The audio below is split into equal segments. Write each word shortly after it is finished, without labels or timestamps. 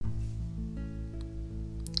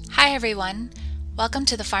Hi, everyone. Welcome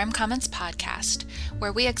to the Farm Commons podcast,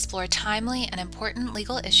 where we explore timely and important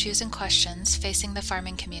legal issues and questions facing the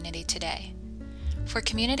farming community today. For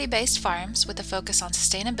community-based farms with a focus on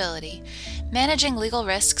sustainability, managing legal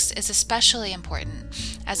risks is especially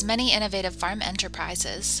important, as many innovative farm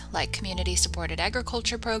enterprises, like community-supported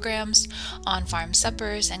agriculture programs, on-farm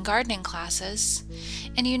suppers, and gardening classes,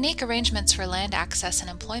 and unique arrangements for land access and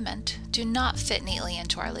employment, do not fit neatly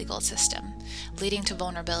into our legal system, leading to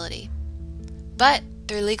vulnerability. But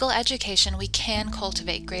through legal education, we can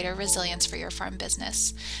cultivate greater resilience for your farm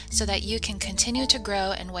business so that you can continue to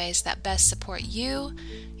grow in ways that best support you,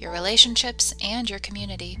 your relationships, and your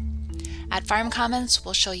community. At Farm Commons,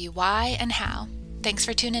 we'll show you why and how. Thanks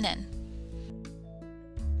for tuning in.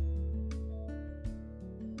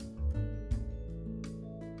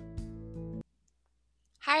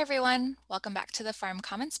 Hi, everyone. Welcome back to the Farm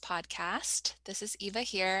Commons podcast. This is Eva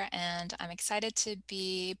here, and I'm excited to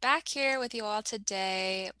be back here with you all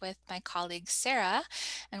today with my colleague Sarah,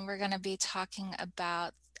 and we're going to be talking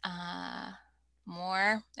about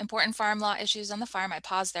more important farm law issues on the farm. I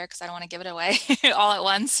paused there because I don't want to give it away all at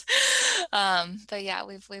once. But yeah,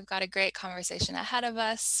 we've got a great conversation ahead of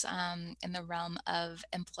us in the realm of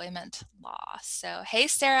employment law. So, hey,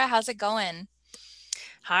 Sarah, how's it going?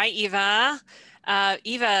 Hi, Eva.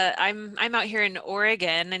 Eva, I'm out here in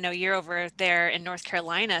Oregon. I know you're over there in North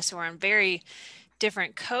Carolina, so we're on very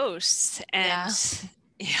different coasts. Yeah. And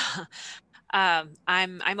yeah,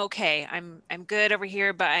 I'm okay. I'm good over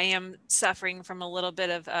here, but I am suffering from a little bit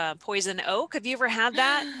of poison oak. Have you ever had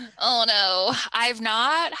that? Oh no, I've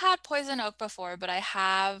not had poison oak before, but I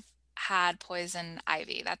have had poison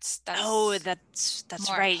ivy. Oh, That's that's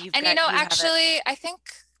more. right. And You have it. actually, I think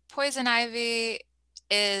poison ivy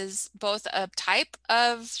is both a type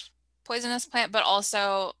of poisonous plant, but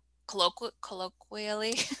also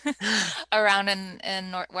colloquially around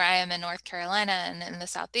where I am in North Carolina and in the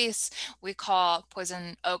Southeast, we call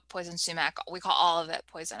poison oak, poison sumac. We call all of it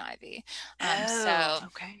poison ivy. Oh, So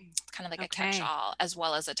okay. it's kind of like a Okay. catch-all as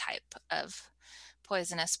well as a type of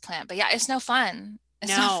poisonous plant. But yeah, it's no fun.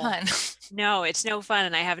 It's not No. fun. No, it's no fun,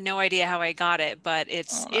 and I have no idea how I got it, but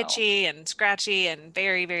it's Oh no. itchy and scratchy and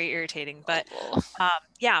very, very irritating. But Oh.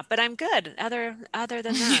 yeah, but I'm good other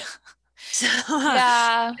than that. So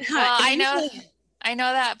Yeah. Well, and usually, I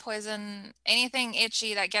know that poison, anything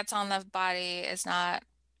itchy that gets on the body is not,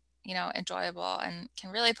 enjoyable and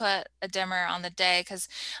can really put a dimmer on the day because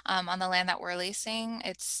on the land that we're leasing,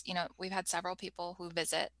 we've had several people who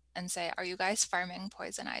visit and say, "Are you guys farming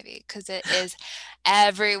poison ivy?" Because it is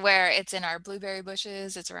everywhere. It's in our blueberry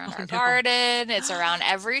bushes, it's around oh our no. garden, it's around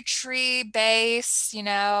every tree base,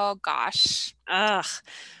 gosh, Ugh.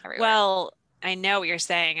 everywhere. Well, I know what you're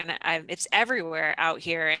saying, and it's everywhere out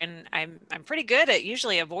here, and I'm pretty good at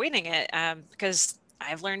usually avoiding it because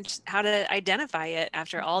I've learned how to identify it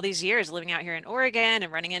after all these years living out here in Oregon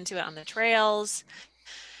and running into it on the trails.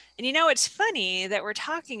 And it's funny that we're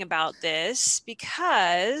talking about this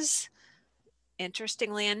because,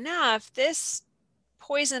 interestingly enough, this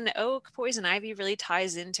poison oak, poison ivy really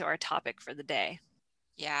ties into our topic for the day.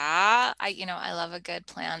 Yeah, I love a good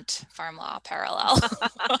plant farm law parallel.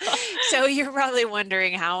 So you're probably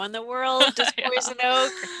wondering how in the world does Yeah. poison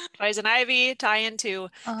oak, poison ivy tie into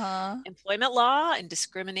Uh-huh. employment law and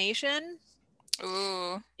discrimination?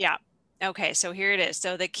 Ooh. Yeah. Okay, so here it is.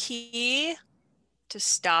 So the key to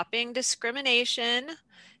stopping discrimination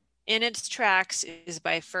in its tracks is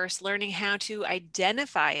by first learning how to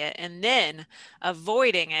identify it and then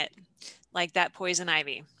avoiding it, like that poison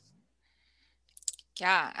ivy.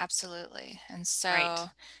 Yeah, absolutely. And Right. so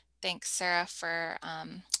thanks, Sarah, for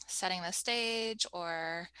setting the stage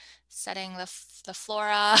or setting the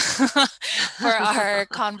flora for our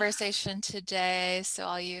conversation today. So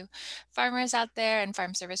all you farmers out there and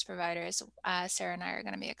farm service providers, Sarah and I are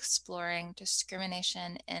going to be exploring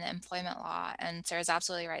discrimination in employment law. And Sarah's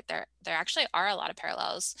absolutely right. There actually are a lot of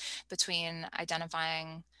parallels between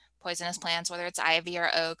identifying poisonous plants, whether it's ivy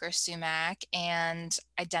or oak or sumac, and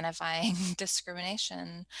identifying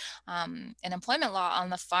discrimination in employment law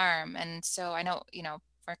on the farm. And so I know,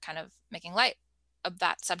 we're kind of making light of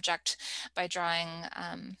that subject by drawing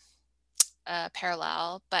a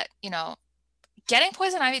parallel, but getting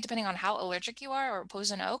poison ivy, depending on how allergic you are, or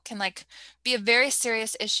poison oak, can like be a very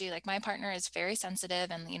serious issue. Like my partner is very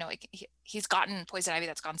sensitive, and like, he's gotten poison ivy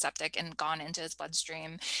that's gone septic and gone into his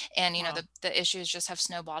bloodstream, and Wow. the issues just have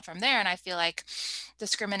snowballed from there. And I feel like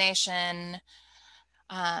discrimination,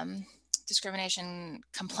 um, discrimination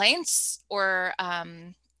complaints or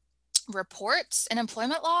reports in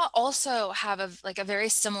employment law also have a very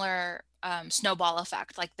similar snowball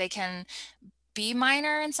effect. Like they can be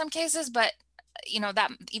minor in some cases, but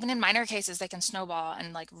that even in minor cases, they can snowball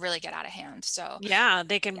and like really get out of hand. So Yeah,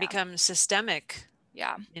 they can yeah, become systemic,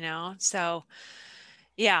 yeah. so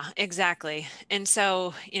yeah, exactly. And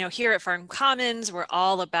so, here at Farm Commons, we're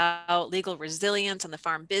all about legal resilience on the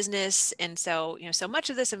farm business. And so, so much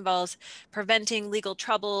of this involves preventing legal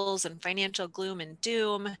troubles and financial gloom and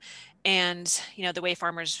doom. And, the way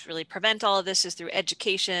farmers really prevent all of this is through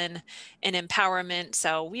education and empowerment.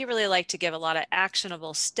 So we really like to give a lot of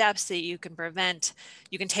actionable steps that you can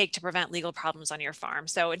take to prevent legal problems on your farm.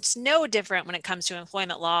 So it's no different when it comes to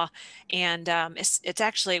employment law. And it's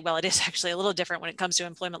actually, well, it is actually a little different when it comes to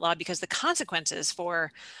employment law, because the consequences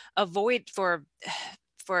for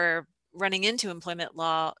running into employment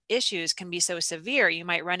law issues can be so severe. You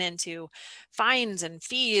might run into fines and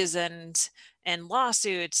fees and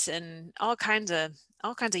lawsuits and all kinds of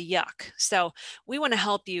yuck. So we want to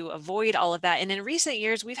help you avoid all of that. And in recent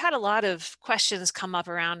years, we've had a lot of questions come up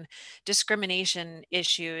around discrimination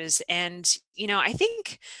issues. And, I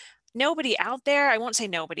think nobody out there, I won't say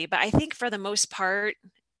nobody, but I think for the most part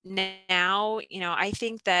now, I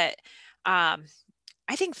think that I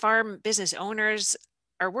think farm business owners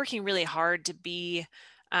are working really hard to be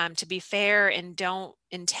fair and don't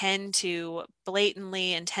intend to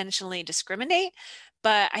blatantly, intentionally discriminate.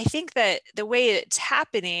 But I think that the way it's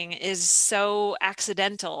happening is so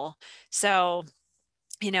accidental. So,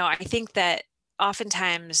 I think that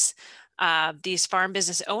oftentimes these farm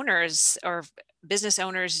business owners, or business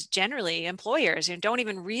owners generally, employers, don't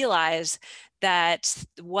even realize that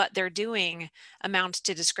what they're doing amounts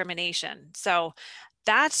to discrimination. So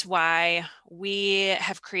that's why we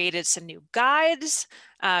have created some new guides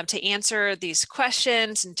to answer these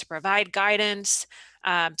questions and to provide guidance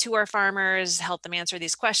to our farmers, help them answer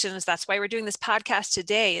these questions. That's why we're doing this podcast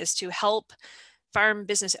today, is to help farm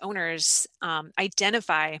business owners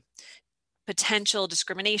identify potential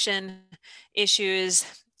discrimination issues.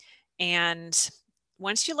 And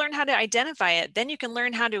once you learn how to identify it, then you can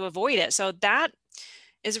learn how to avoid it. So that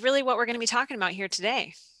is really what we're going to be talking about here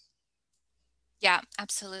today. Yeah,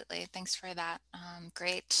 absolutely. Thanks for that.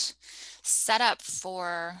 Great setup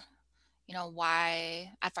for why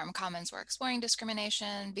at Farm Commons we're exploring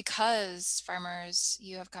discrimination, because farmers,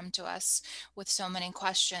 you have come to us with so many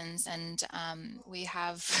questions, and we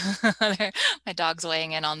have my dog's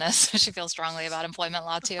weighing in on this. She feels strongly about employment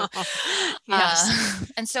law too. Yes.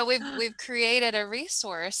 And so we've created a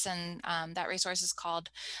resource, and that resource is called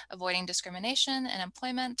Avoiding Discrimination in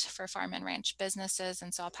Employment for Farm and Ranch Businesses.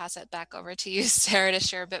 And so I'll pass it back over to you, Sarah, to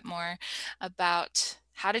share a bit more about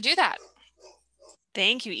how to do that.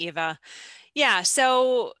 Thank you, Eva. Yeah,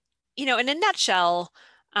 so, in a nutshell,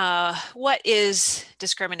 what is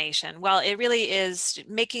discrimination? Well, it really is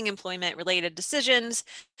making employment related decisions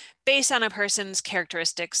based on a person's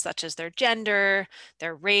characteristics, such as their gender,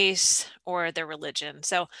 their race, or their religion.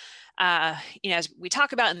 So, as we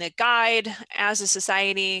talk about in the guide, as a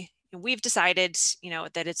society, we've decided,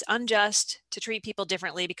 that it's unjust to treat people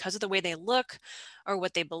differently because of the way they look or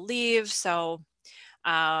what they believe. So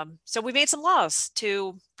we made some laws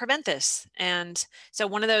to prevent this. And so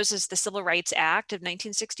one of those is the Civil Rights Act of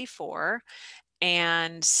 1964.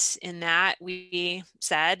 And in that, we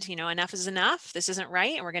said, enough is enough. This isn't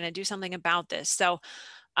right. And we're going to do something about this.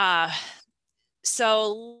 Uh,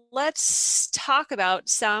 so let's talk about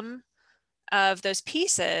some of those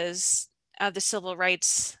pieces of the Civil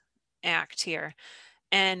Rights Act here.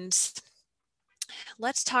 And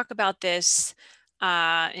let's talk about this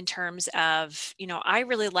in terms of, I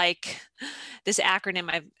really like this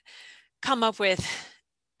acronym. I've come up with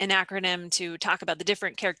an acronym to talk about the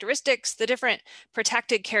different characteristics, the different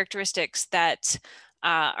protected characteristics that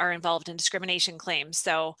are involved in discrimination claims.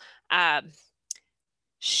 So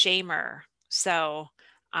shamer. So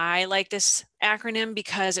I like this acronym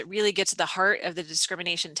because it really gets to the heart of the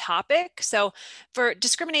discrimination topic. So for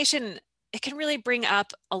discrimination, it can really bring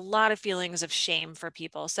up a lot of feelings of shame for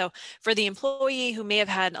people. So for the employee who may have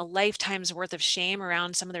had a lifetime's worth of shame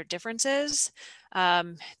around some of their differences,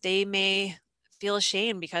 they may feel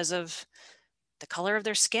ashamed because of the color of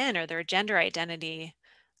their skin or their gender identity.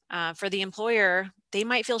 For the employer, they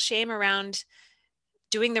might feel shame around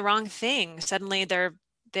doing the wrong thing. Suddenly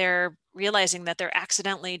they're realizing that they're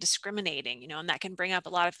accidentally discriminating, and that can bring up a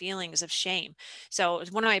lot of feelings of shame. So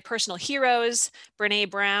one of my personal heroes, Brene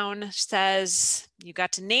Brown, says, you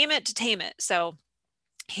got to name it to tame it. So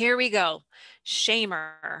here we go.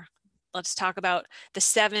 Shamer. Let's talk about the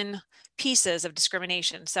 7 pieces of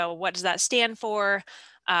discrimination. So what does that stand for?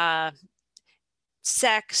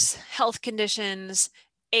 Sex, health conditions,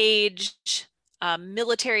 age,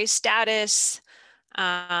 military status.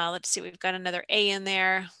 Let's see, we've got another A in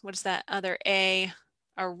there. What's that other A?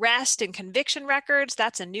 arrest and conviction records.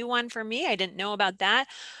 That's a new one for me. I didn't know about that.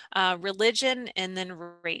 Religion, and then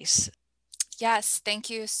race. Yes, thank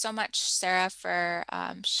you so much, Sarah, for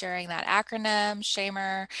sharing that acronym,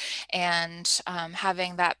 SHAMER, and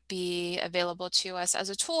having that be available to us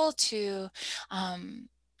as a tool to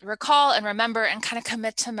recall and remember and kind of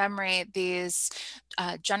commit to memory these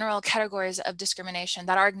general categories of discrimination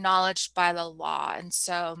that are acknowledged by the law. And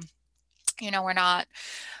so, we're not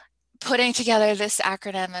putting together this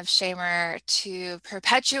acronym of SHAMER to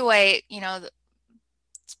perpetuate,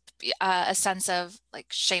 a sense of like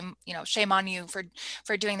shame, shame on you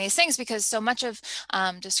for doing these things, because so much of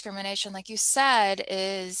discrimination, like you said,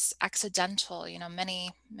 is accidental.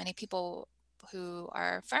 Many people who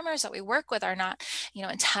are farmers that we work with are not,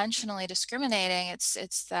 intentionally discriminating.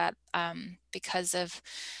 It's that because of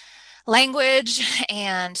language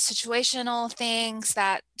and situational things,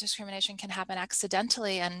 that discrimination can happen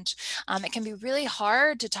accidentally, and it can be really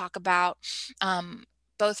hard to talk about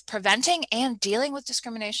both preventing and dealing with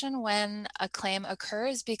discrimination when a claim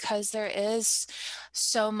occurs, because there is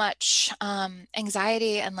so much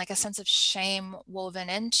anxiety and like a sense of shame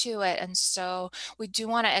woven into it. And so we do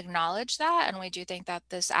want to acknowledge that, and we do think that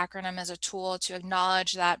this acronym is a tool to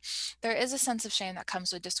acknowledge that there is a sense of shame that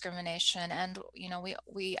comes with discrimination. And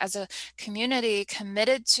we as a community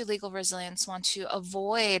committed to legal resilience want to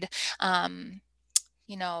avoid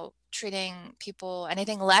treating people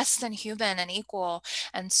anything less than human and equal.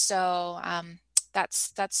 And so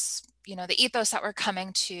that's the ethos that we're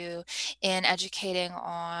coming to in educating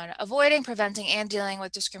on avoiding, preventing, and dealing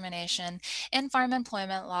with discrimination in farm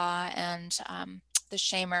employment law. And the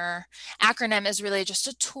SHAMER acronym is really just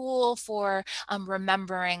a tool for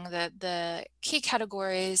remembering the key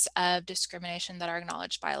categories of discrimination that are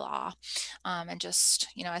acknowledged by law. And just,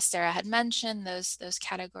 as Sarah had mentioned, those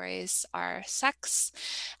categories are sex,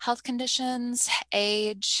 health conditions,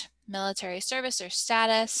 age, military service or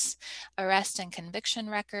status, arrest and conviction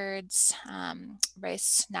records,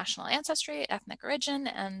 race, national ancestry, ethnic origin,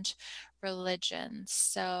 and religion.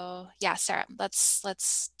 So yeah, Sarah,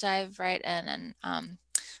 let's dive right in and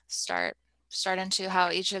start into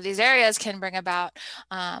how each of these areas can bring about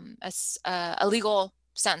a legal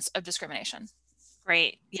sense of discrimination.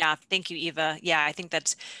 Great. Yeah. Thank you, Eva. Yeah, I think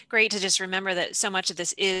that's great to just remember that so much of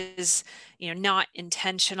this is, not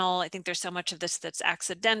intentional. I think there's so much of this that's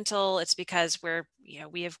accidental. It's because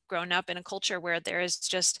we have grown up in a culture where there is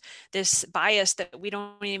just this bias that we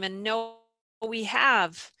don't even know we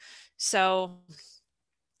have. So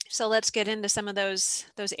let's get into some of those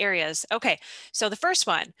areas. Okay. So the first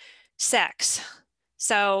one, sex.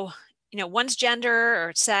 So one's gender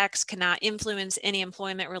or sex cannot influence any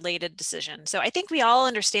employment related decision. So I think we all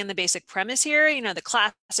understand the basic premise here, the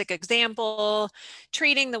classic example,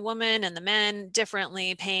 treating the woman and the men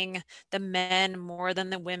differently, paying the men more than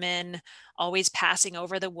the women, always passing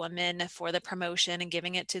over the woman for the promotion and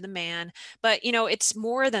giving it to the man. But, it's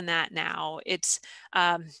more than that now. It's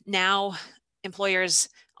now employers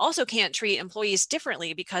also can't treat employees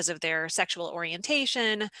differently because of their sexual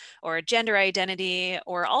orientation or gender identity,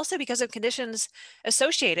 or also because of conditions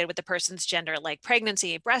associated with the person's gender, like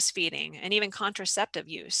pregnancy, breastfeeding, and even contraceptive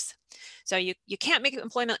use. So you can't make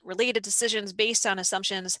employment related decisions based on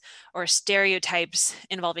assumptions or stereotypes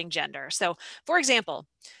involving gender. So for example,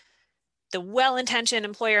 the well-intentioned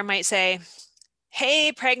employer might say,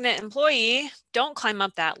 hey, pregnant employee, don't climb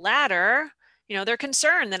up that ladder. They're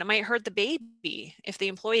concerned that it might hurt the baby if the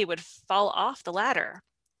employee would fall off the ladder.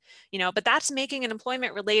 But that's making an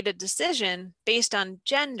employment related decision based on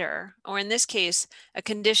gender, or in this case, a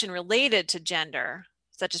condition related to gender,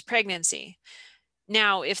 such as pregnancy.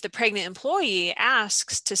 Now, if the pregnant employee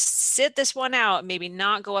asks to sit this one out, maybe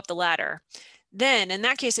not go up the ladder, then in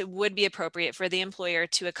that case, it would be appropriate for the employer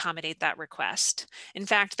to accommodate that request. In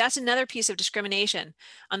fact, that's another piece of discrimination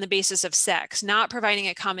on the basis of sex, not providing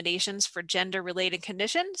accommodations for gender-related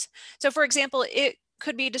conditions. So for example, it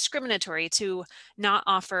could be discriminatory to not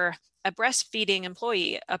offer a breastfeeding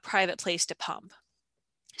employee a private place to pump.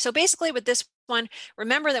 So basically with this one,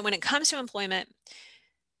 remember that when it comes to employment,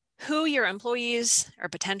 who your employees or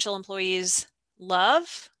potential employees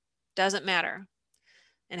love doesn't matter.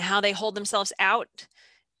 And how they hold themselves out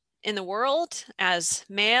in the world as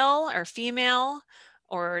male or female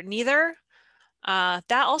or neither, that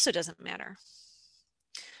also doesn't matter.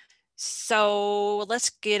 So let's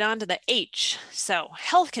get on to the H. So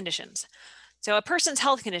health conditions. So a person's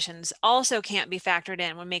health conditions also can't be factored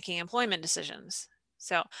in when making employment decisions.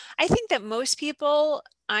 So I think that most people,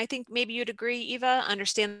 I think maybe you'd agree, Eva,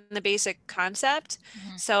 understand the basic concept.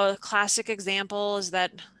 Mm-hmm. So a classic example is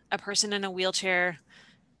that a person in a wheelchair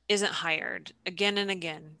isn't hired again and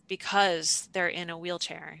again because they're in a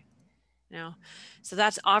wheelchair, you know, so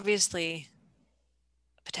that's obviously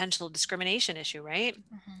a potential discrimination issue, right?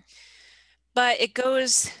 Mm-hmm. But it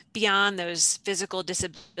goes beyond those physical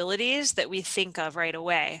disabilities that we think of right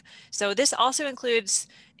away. So this also includes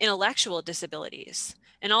intellectual disabilities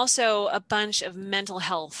and also a bunch of mental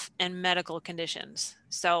health and medical conditions.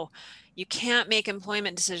 So you can't make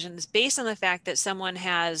employment decisions based on the fact that someone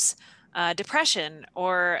has depression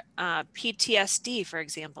or PTSD, for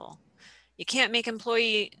example. You can't make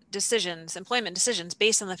employment decisions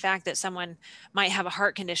based on the fact that someone might have a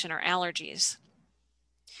heart condition or allergies.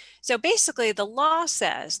 So basically, the law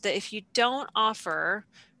says that if you don't offer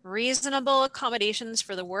reasonable accommodations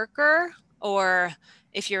for the worker, or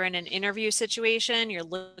if you're in an interview situation, you're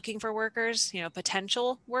looking for workers,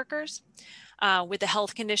 potential workers with a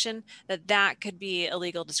health condition, that could be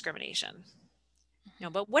illegal discrimination.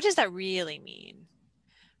 But what does that really mean?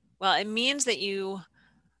 Well, it means that you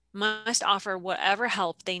must offer whatever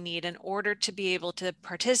help they need in order to be able to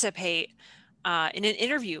participate in an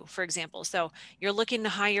interview, for example. So you're looking to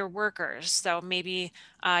hire workers. So maybe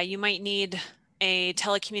you might need a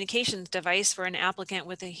telecommunications device for an applicant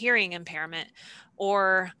with a hearing impairment,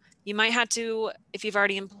 or you might have to, if you've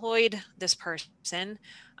already employed this person,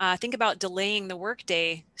 think about delaying the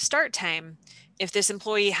workday start time if this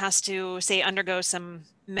employee has to, say, undergo some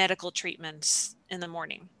medical treatments in the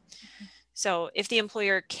morning. So if the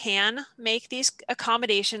employer can make these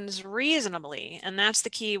accommodations reasonably, and that's the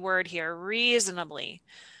key word here, reasonably,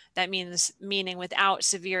 that meaning without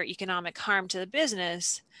severe economic harm to the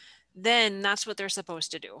business, then that's what they're supposed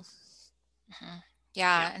to do. Mm-hmm.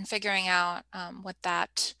 Yeah. Yeah, and figuring out what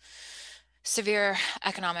that severe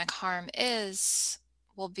economic harm is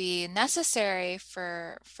will be necessary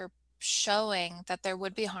for showing that there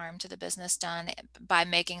would be harm to the business done by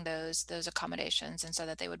making those accommodations, and so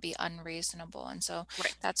that they would be unreasonable. And so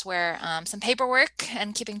Right. that's where some paperwork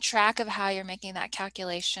and keeping track of how you're making that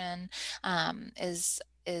calculation is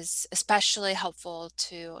especially helpful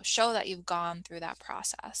to show that you've gone through that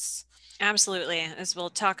process. Absolutely. As we'll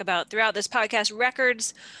talk about throughout this podcast,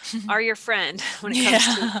 records are your friend when it comes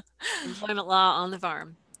to Yeah. employment law on the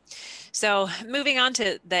farm. So moving on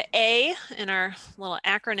to the A in our little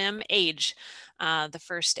acronym, age, the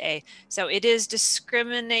first A. So it is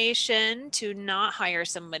discrimination to not hire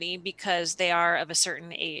somebody because they are of a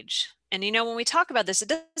certain age. And when we talk about this,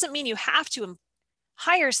 it doesn't mean you have to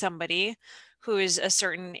hire somebody who is a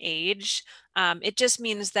certain age. It just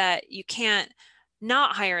means that you can't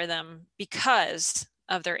not hire them because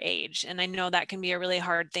of their age. And I know that can be a really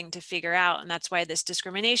hard thing to figure out. And that's why this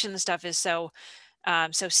discrimination stuff is so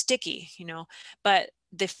sticky, but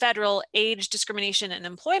the Federal Age Discrimination and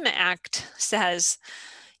Employment Act says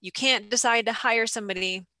you can't decide to hire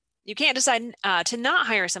somebody, you can't decide to not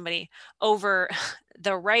hire somebody over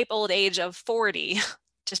the ripe old age of 40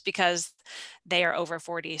 just because they are over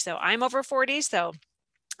 40. So I'm over 40, so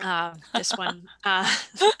this one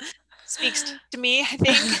speaks to me, I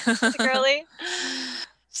think, particularly.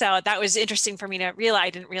 So that was interesting for me to realize. I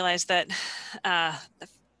didn't realize that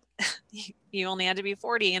you only had to be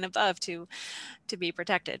 40 and above to be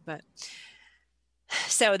protected. But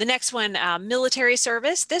so the next one, military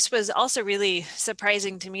service. This was also really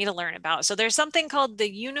surprising to me to learn about. So there's something called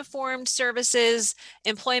the Uniformed Services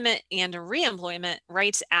Employment and Reemployment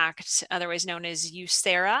Rights Act, otherwise known as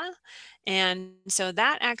USERRA. And so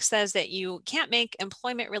that act says that you can't make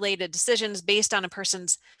employment related decisions based on a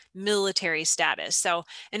person's military status. So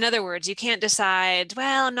in other words, you can't decide,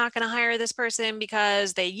 well, I'm not going to hire this person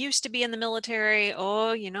because they used to be in the military.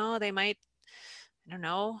 Oh, they might, I don't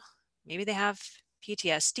know, maybe they have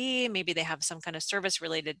PTSD, maybe they have some kind of service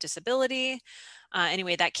related disability.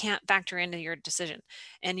 Anyway, that can't factor into your decision.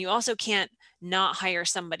 And you also can't not hire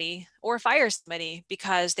somebody or fire somebody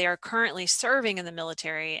because they are currently serving in the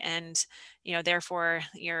military, and therefore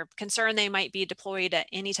you're concerned they might be deployed at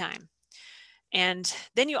any time. And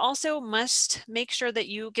then you also must make sure that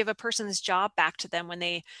you give a person's job back to them when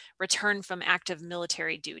they return from active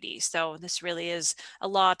military duty. So this really is a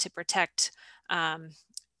law to protect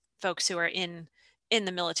folks who are in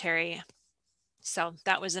the military. So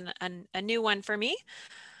that was a new one for me.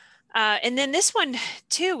 And then this one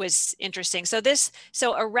too was interesting.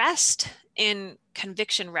 So arrest and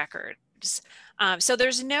conviction records. So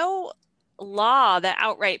there's no law that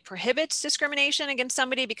outright prohibits discrimination against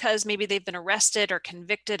somebody because maybe they've been arrested or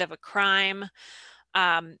convicted of a crime.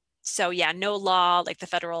 So yeah, no law like the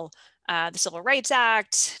Federal The Civil Rights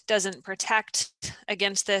Act doesn't protect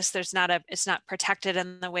against this. It's not protected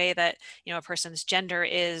in the way that, a person's gender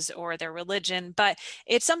is or their religion, but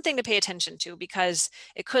it's something to pay attention to because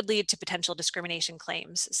it could lead to potential discrimination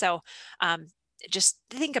claims. So just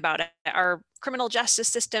think about it. Our criminal justice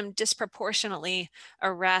system disproportionately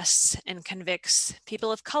arrests and convicts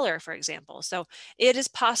people of color, for example. So it is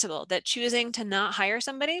possible that choosing to not hire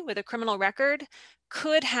somebody with a criminal record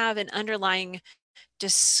could have an underlying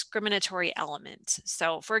discriminatory element.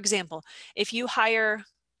 So, for example, if you hire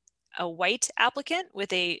a white applicant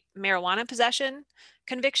with a marijuana possession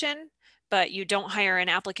conviction, but you don't hire an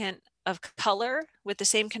applicant of color with the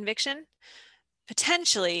same conviction,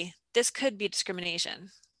 potentially this could be discrimination.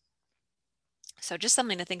 So just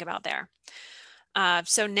something to think about there.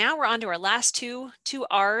 So now we're on to our last two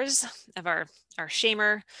R's of our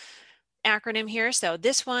SHAMER acronym here. So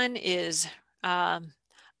this one is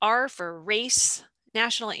R for race,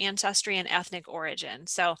 national ancestry, and ethnic origin.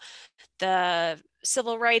 So the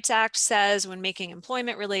Civil Rights Act says when making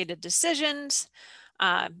employment-related decisions,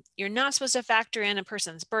 you're not supposed to factor in a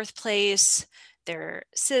person's birthplace, their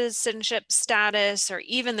citizenship status, or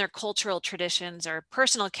even their cultural traditions or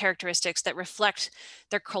personal characteristics that reflect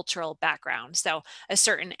their cultural background. So a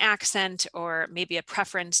certain accent or maybe a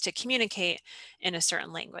preference to communicate in a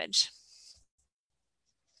certain language.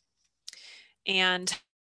 And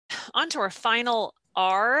on to our final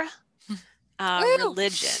R,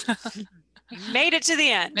 religion. Made it to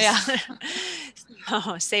the end. Yeah.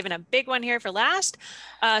 Oh, saving a big one here for last.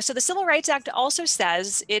 So the Civil Rights Act also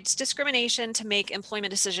says it's discrimination to make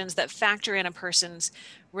employment decisions that factor in a person's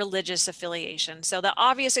religious affiliation. So the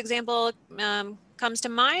obvious example comes to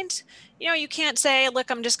mind. You can't say,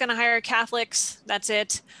 look, I'm just going to hire Catholics, that's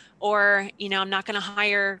it. Or, I'm not going to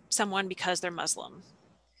hire someone because they're Muslim.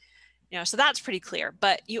 So that's pretty clear.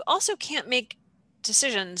 But you also can't make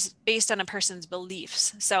decisions based on a person's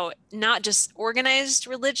beliefs. So not just organized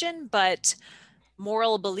religion, but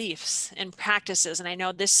moral beliefs and practices. And I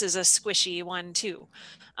know this is a squishy one too,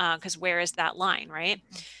 because where is that line, right?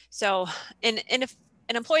 Mm-hmm. So, and if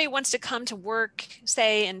an employee wants to come to work,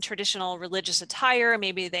 say in traditional religious attire,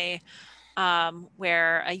 maybe they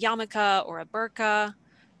wear a yarmulke or a burqa,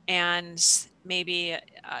 and maybe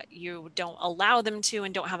you don't allow them to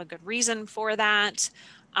and don't have a good reason for that,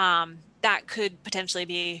 that could potentially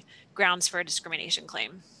be grounds for a discrimination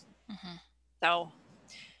claim. Mm-hmm.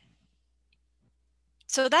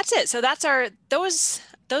 So that's it. So that's those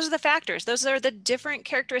are the factors. Those are the different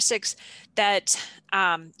characteristics that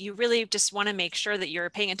you really just want to make sure that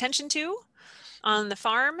you're paying attention to on the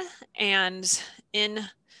farm and in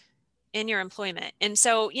your employment. And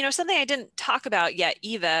so, something I didn't talk about yet,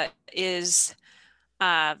 Eva, is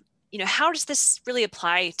how does this really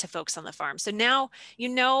apply to folks on the farm? So now you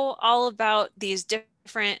know all about these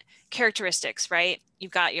different characteristics, right?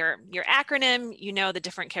 You've got your acronym, the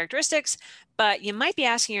different characteristics, but you might be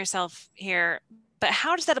asking yourself here, but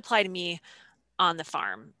how does that apply to me on the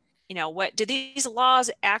farm? What do these laws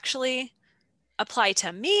actually apply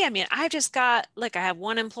to me? I mean, I've just got, I have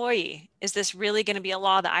one employee. Is this really going to be a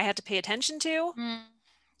law that I have to pay attention to?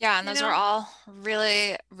 Yeah, and those are all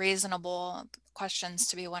really reasonable questions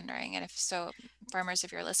to be wondering. And if so, farmers,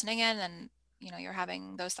 if you're listening in and you're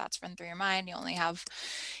having those thoughts run through your mind, you only have,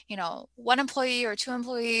 one employee or two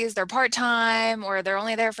employees, they're part-time or they're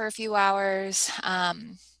only there for a few hours.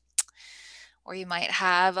 Or you might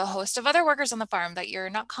have a host of other workers on the farm that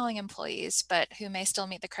you're not calling employees, but who may still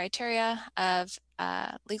meet the criteria of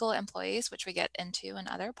legal employees, which we get into in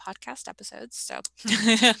other podcast episodes. So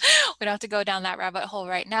we don't have to go down that rabbit hole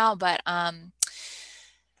right now, but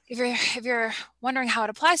if you're wondering how it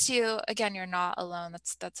applies to you, again, you're not alone.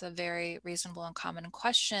 That's a very reasonable and common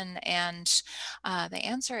question. And the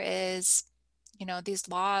answer is, these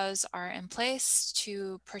laws are in place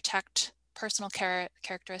to protect personal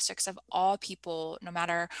characteristics of all people, no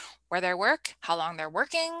matter where they work, how long they're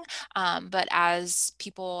working, but as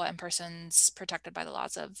people and persons protected by the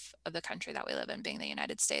laws of the country that we live in, being the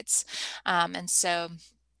United States. And so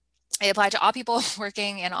they apply to all people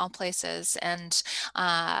working in all places. And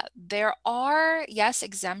there are, yes,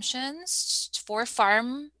 exemptions for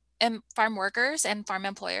farm workers and farm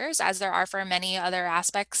employers, as there are for many other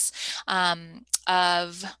aspects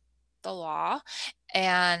of the law.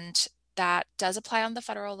 And that does apply on the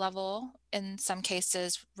federal level in some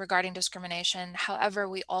cases regarding discrimination. However,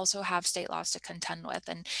 we also have state laws to contend with,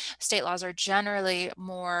 and state laws are generally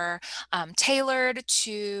more tailored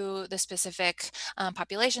to the specific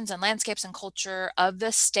populations and landscapes and culture of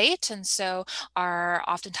the state, and so are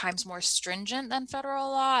oftentimes more stringent than federal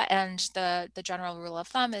law. And the general rule of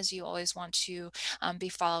thumb is you always want to be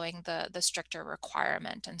following the stricter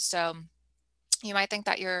requirement. And so you might think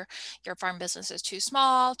that your farm business is too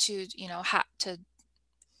small to, to,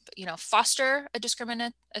 foster a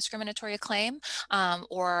discriminatory claim,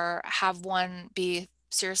 or have one be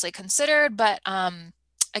seriously considered. But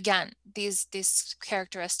again, these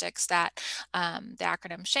characteristics that the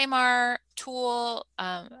acronym SHAMAR tool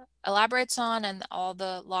elaborates on, and all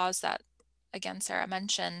the laws that, again, Sarah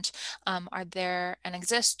mentioned, are there and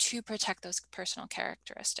exist to protect those personal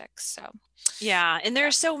characteristics. So Yeah, and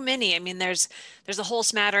there's so many. I mean, there's a whole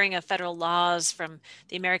smattering of federal laws, from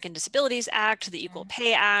the American Disabilities Act to the Equal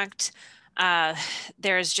Pay Act. Uh,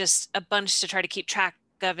 there's just a bunch to try to keep track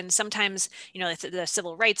of. And sometimes, the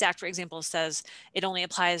Civil Rights Act, for example, says it only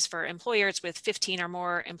applies for employers with 15 or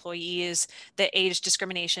more employees. The Age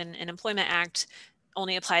Discrimination in Employment Act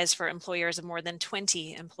only applies for employers of more than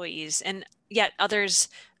 20 employees. And yet others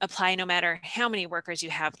apply no matter how many workers you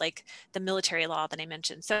have, like the military law that I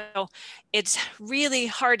mentioned. So it's really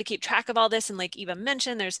hard to keep track of all this. And like Eva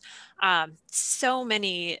mentioned, there's so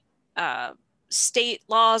many state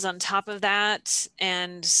laws on top of that.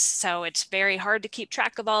 And so it's very hard to keep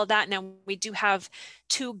track of all of that. Now, we do have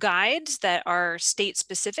 2 guides that are state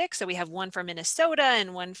specific. So we have one for Minnesota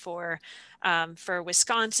and one for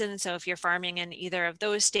Wisconsin. So if you're farming in either of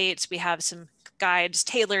those states, we have some guides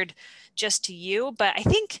tailored just to you. But I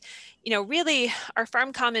think, really our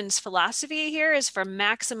Farm Commons philosophy here is for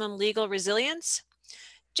maximum legal resilience.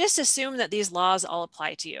 Just assume that these laws all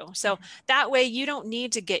apply to you. So that way you don't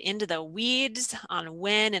need to get into the weeds on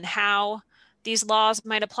when and how these laws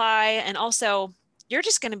might apply. And also, you're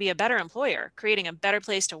just going to be a better employer, creating a better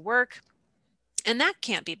place to work. And that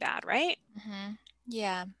can't be bad, right? Mm-hmm.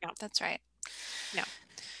 Yeah, Yeah. that's right. Yeah.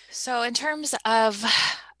 So in terms of,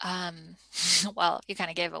 well, you kind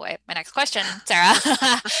of gave away my next question, Sarah,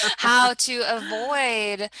 how to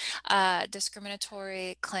avoid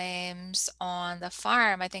discriminatory claims on the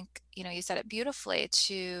farm. I think, you said it beautifully,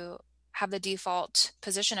 to have the default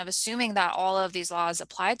position of assuming that all of these laws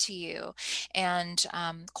apply to you, and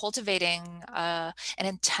cultivating an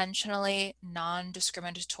intentionally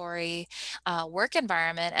non-discriminatory work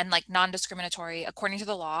environment, and like non-discriminatory according to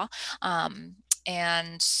the law.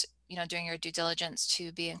 And doing your due diligence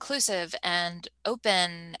to be inclusive and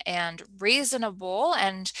open and reasonable.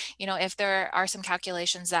 And if there are some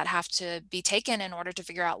calculations that have to be taken in order to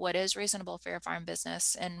figure out what is reasonable for your farm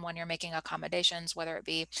business, and when you're making accommodations, whether it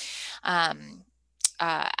be physical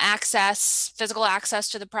access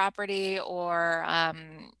to the property, or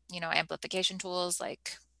amplification tools,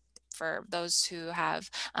 like for those who have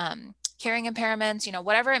hearing impairments,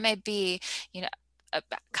 whatever it may be, you know,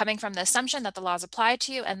 coming from the assumption that the laws apply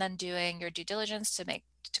to you, and then doing your due diligence to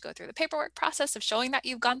go through the paperwork process of showing that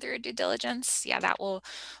you've gone through your due diligence. Yeah, that will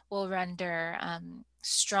render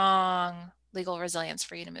strong legal resilience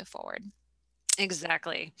for you to move forward.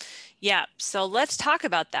 Exactly. Yeah. So let's talk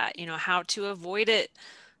about that, how to avoid it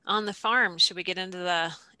on the farm. Should we get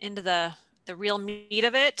into the real meat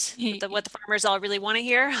of it, what the farmers all really want to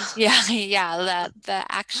hear? Yeah, the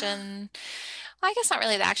action, well, I guess not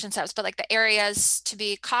really the action steps, but like the areas to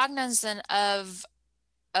be cognizant of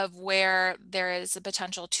where there is a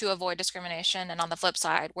potential to avoid discrimination, and on the flip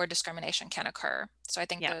side, where discrimination can occur. So I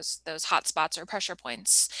think Yeah. those hot spots or pressure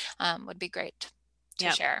points would be great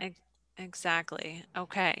to share. Exactly.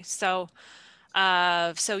 Okay. So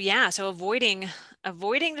avoiding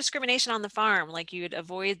discrimination on the farm, like you'd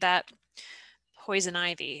avoid that poison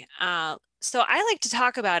ivy. So I like to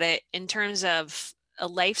talk about it in terms of a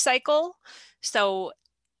life cycle. So,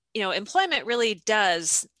 employment really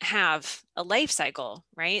does have a life cycle,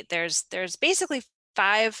 right? There's basically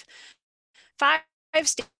five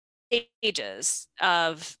stages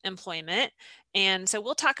of employment. And so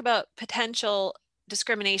we'll talk about potential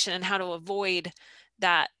discrimination and how to avoid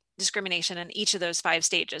that discrimination in each of those 5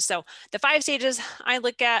 stages. So the 5 stages I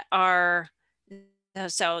look at are,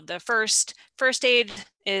 so the first stage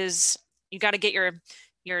is you got to get your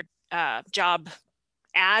job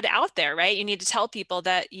ad out there, right? You need to tell people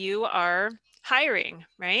that you are hiring,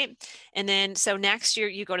 right? And then so next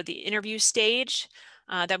you go to the interview stage.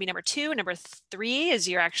 That'll be number 2. Number 3 is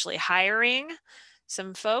you're actually hiring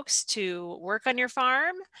some folks to work on your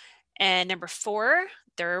farm. And number 4,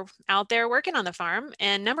 they're out there working on the farm.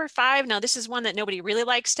 And number 5, now this is one that nobody really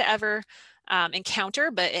likes to ever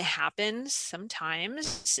encounter, but it happens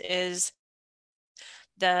sometimes, is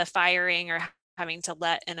the firing or having to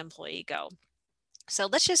let an employee go. So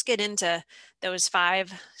let's just get into those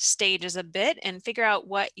 5 stages a bit and figure out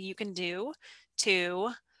what you can do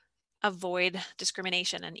to avoid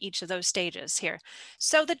discrimination in each of those stages here.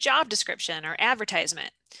 So the job description or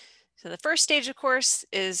advertisement. So the first stage, of course,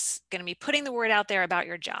 is going to be putting the word out there about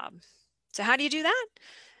your job. So how do you do that?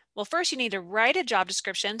 Well, first you need to write a job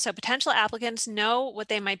description so potential applicants know what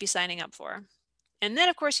they might be signing up for. And then,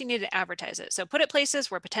 of course, you need to advertise it. So put it places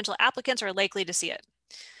where potential applicants are likely to see it.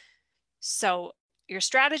 So your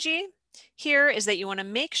strategy here is that you want to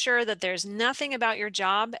make sure that there's nothing about your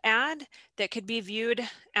job ad that could be viewed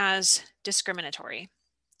as discriminatory.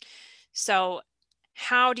 So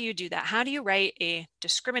how do you do that? How do you write a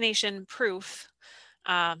discrimination proof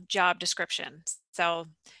job description? So,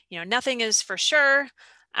 nothing is for sure,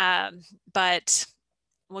 but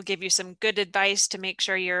we'll give you some good advice to make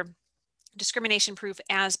sure you're discrimination proof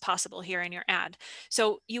as possible here in your ad.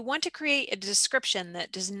 So you want to create a description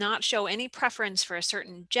that does not show any preference for a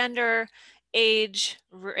certain gender, age,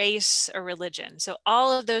 race, or religion. So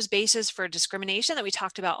all of those bases for discrimination that we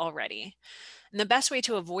talked about already. And the best way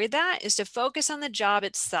to avoid that is to focus on the job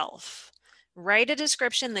itself. Write a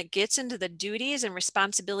description that gets into the duties and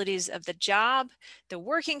responsibilities of the job, the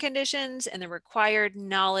working conditions, and the required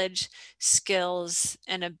knowledge, skills,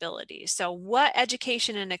 and abilities. So what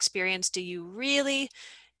education and experience do you really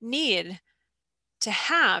need to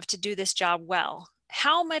have to do this job well?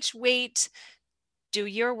 How much weight do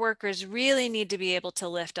your workers really need to be able to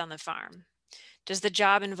lift on the farm? Does the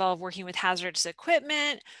job involve working with hazardous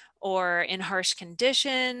equipment or in harsh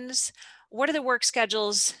conditions? What are the work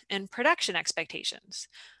schedules and production expectations?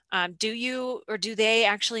 Do they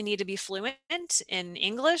actually need to be fluent in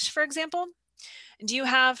English, for example? Do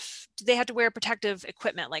they have to wear protective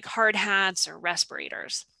equipment like hard hats or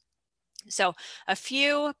respirators? So a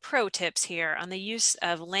few pro tips here on the use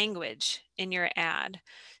of language in your ad.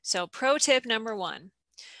 So pro tip number 1,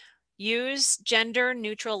 use gender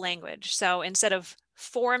neutral language. So instead of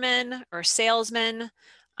foreman or salesman,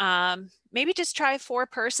 maybe just try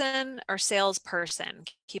foreperson or salesperson.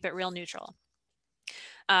 Keep it real neutral.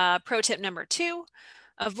 Pro tip number 2,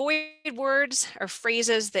 avoid words or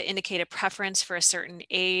phrases that indicate a preference for a certain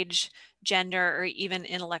age, gender, or even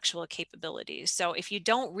intellectual capabilities. So if you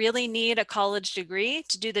don't really need a college degree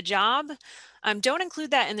to do the job, don't include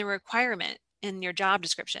that in the requirement in your job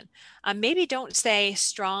description. Maybe don't say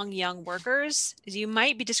strong young workers. You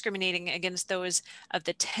might be discriminating against those of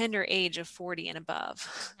the tender age of 40 and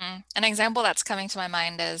above. An example that's coming to my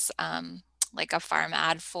mind is like a farm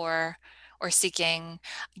ad for or seeking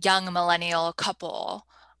young millennial couple.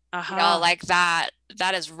 Like that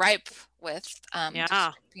is ripe with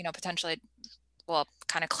Yeah. potentially, well,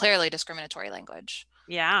 kind of clearly discriminatory language.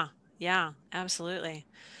 Yeah, absolutely.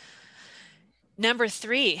 Number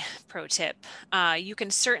 3 pro tip, you can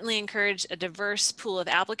certainly encourage a diverse pool of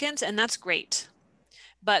applicants, and that's great.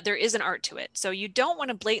 But there is an art to it. So you don't want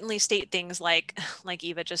to blatantly state things like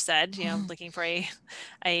Eva just said, looking for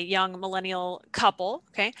a young millennial couple.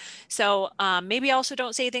 Okay. So maybe also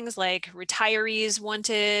don't say things like retirees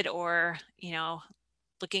wanted, or,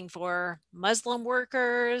 looking for Muslim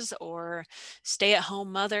workers or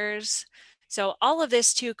stay-at-home mothers. So all of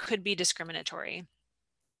this too could be discriminatory.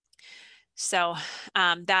 So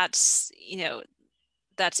that's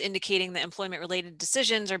indicating that employment-related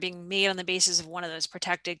decisions are being made on the basis of one of those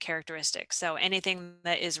protected characteristics. So anything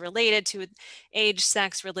that is related to age,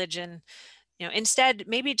 sex, religion, instead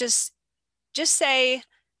maybe just say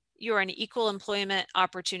you're an equal employment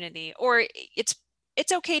opportunity, or it's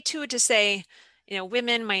okay too to say,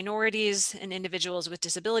 women, minorities, and individuals with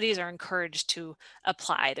disabilities are encouraged to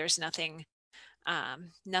apply. There's nothing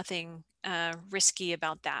risky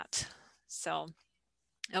about that. So,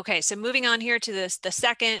 okay, so moving on here to the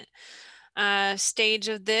second stage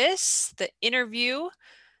of this, the interview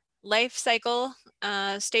life cycle,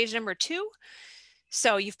 stage number 2.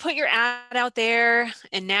 So you've put your ad out there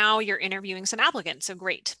and now you're interviewing some applicants. So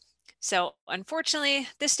great. So unfortunately,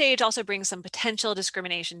 this stage also brings some potential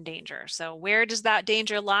discrimination danger. So where does that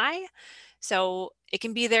danger lie? So it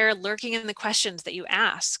can be there lurking in the questions that you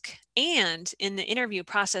ask and in the interview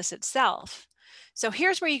process itself. So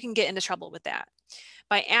here's where you can get into trouble with that.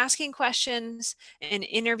 By asking questions and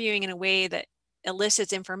interviewing in a way that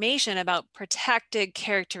elicits information about protected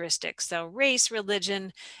characteristics, so race,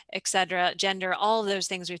 religion, etc., gender, all of those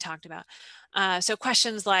things we talked about. So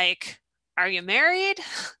questions like, are you married?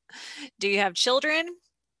 Do you have children?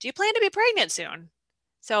 Do you plan to be pregnant soon?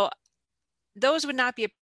 So those would not be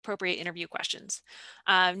appropriate interview questions.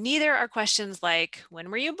 Neither are questions like, when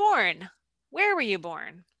were you born? Where were you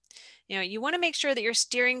born? You want to make sure that you're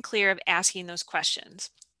steering clear of asking those questions.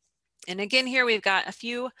 And again, here we've got a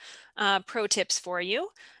few pro tips for you.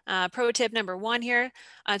 Pro tip number 1 here,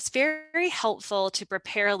 it's very helpful to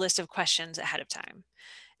prepare a list of questions ahead of time.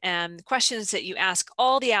 And questions that you ask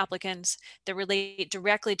all the applicants that relate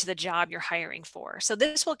directly to the job you're hiring for. So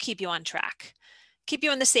this will keep you on track, keep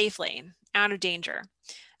you in the safe lane, out of danger.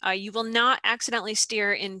 You will not accidentally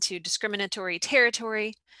steer into discriminatory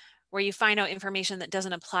territory where you find out information that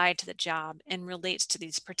doesn't apply to the job and relates to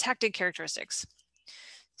these protected characteristics.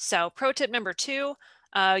 So pro tip number 2,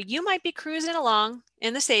 you might be cruising along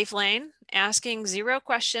in the safe lane, asking 0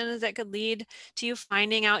 questions that could lead to you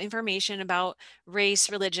finding out information about race,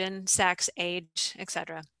 religion, sex, age,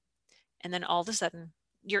 etc. And then all of a sudden,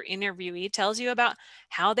 your interviewee tells you about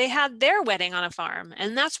how they had their wedding on a farm,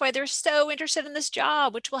 and that's why they're so interested in this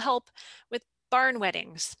job, which will help with barn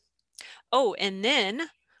weddings. Oh, and then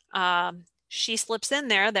she slips in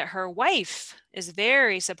there that her wife is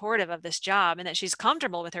very supportive of this job and that she's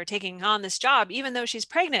comfortable with her taking on this job, even though she's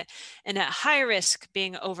pregnant and at high risk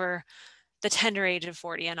being over the tender age of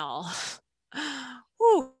 40 and all.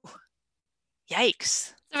 Whew.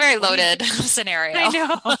 Yikes. It's a very loaded scenario. I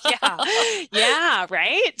know. Yeah. Yeah.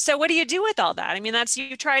 Right. So what do you do with all that? I mean,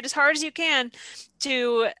 you tried as hard as you can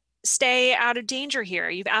to stay out of danger here.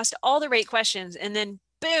 You've asked all the right questions, and then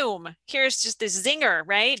boom, here's just this zinger,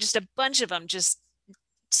 right? Just a bunch of them just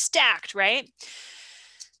stacked, right?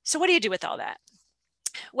 So what do you do with all that?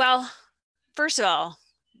 Well, first of all,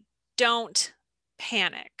 don't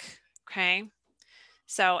panic, okay?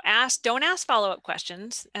 So don't ask follow-up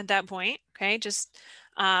questions at that point, okay? Just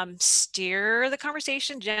steer the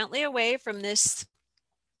conversation gently away from this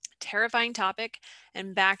terrifying topic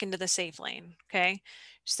and back into the safe lane, okay?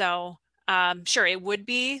 So sure, it would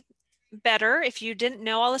be better if you didn't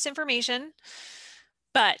know all this information,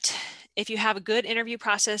 but if you have a good interview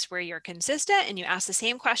process where you're consistent and you ask the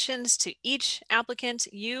same questions to each applicant,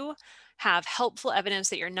 you have helpful evidence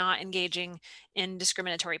that you're not engaging in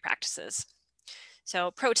discriminatory practices.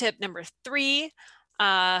 So pro tip number 3,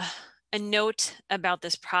 a note about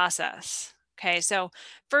this process. Okay, so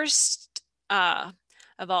first of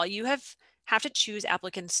all, you have to choose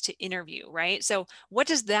applicants to interview, right? So what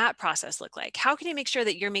does that process look like? How can you make sure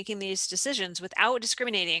that you're making these decisions without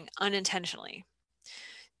discriminating unintentionally?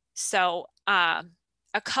 So a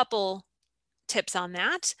couple tips on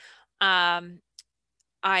that.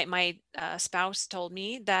 My spouse told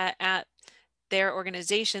me that at their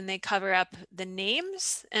organization, they cover up the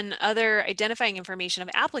names and other identifying information of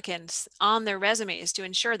applicants on their resumes to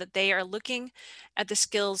ensure that they are looking at the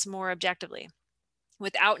skills more objectively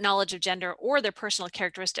without knowledge of gender or their personal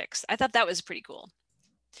characteristics. I thought that was pretty cool.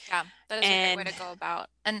 Yeah, that is a great way to go about.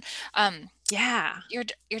 And yeah, you're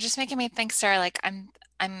just making me think, Sarah, like I'm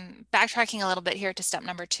backtracking a little bit here to step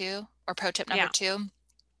number 2 or pro tip number 2.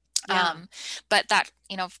 Yeah. But that,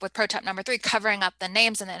 with pro tip number 3, covering up the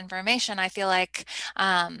names and the information, I feel like,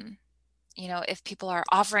 if people are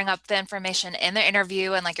offering up the information in the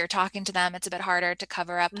interview and like you're talking to them, it's a bit harder to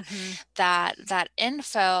cover up that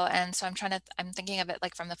info. And so I'm thinking of it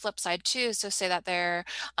like from the flip side too. So say that they're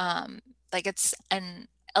like it's an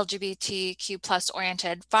LGBTQ plus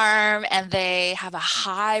oriented farm and they have a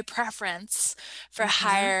high preference for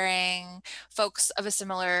hiring folks of a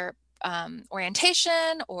similar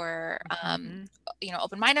orientation or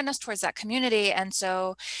open-mindedness towards that community. And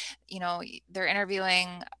so they're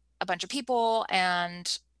interviewing a bunch of people,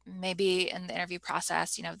 and maybe in the interview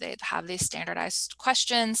process they have these standardized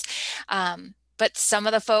questions, but some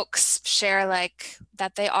of the folks share like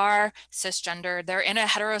that they are cisgender, they're in a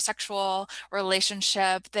heterosexual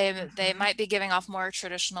relationship, they might be giving off more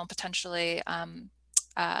traditional, potentially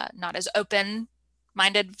not as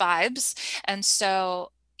open-minded vibes. And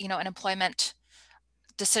so an employment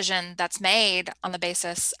decision that's made on the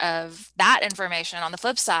basis of that information on the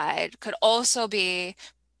flip side could also be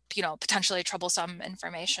potentially troublesome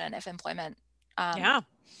information if employment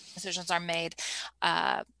decisions are made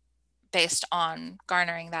based on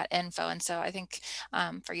garnering that info. And so I think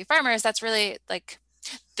for you farmers, that's really like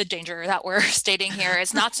the danger that we're stating here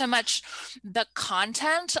is not so much the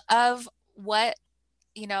content of what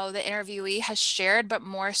the interviewee has shared, but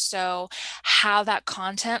more so how that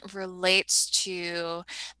content relates to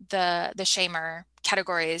the shamer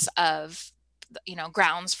categories of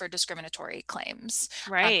grounds for discriminatory claims.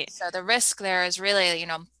 Right. So the risk there is really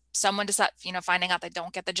someone finding out they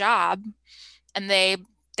don't get the job and they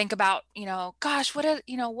think about, gosh, what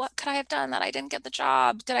could I have done that I didn't get the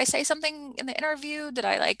job? Did I say something in the interview? Did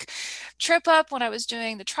I like trip up when I was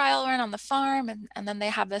doing the trial run on the farm? And then they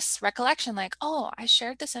have this recollection like, oh, I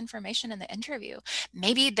shared this information in the interview.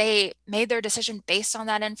 Maybe they made their decision based on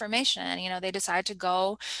that information. They decide to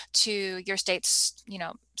go to your state's,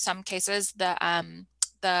 some cases,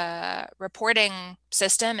 the reporting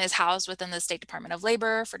system is housed within the State Department of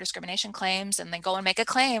Labor for discrimination claims, and they go and make a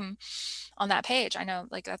claim on that page. I know,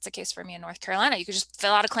 like, that's the case for me in North Carolina. You could just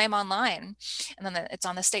fill out a claim online, and then it's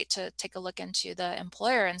on the state to take a look into the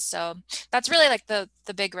employer. And so that's really like the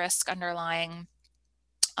big risk underlying,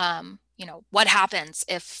 what happens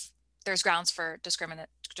if there's grounds for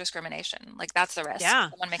discrimination. Like, that's the risk. Yeah.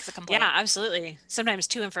 Someone makes a complaint. Yeah, absolutely. Sometimes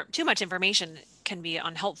too much information can be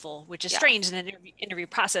unhelpful, which is Yeah. strange in an interview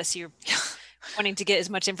process. You're wanting to get as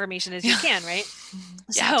much information as you can, right?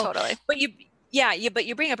 Yeah, So, totally. but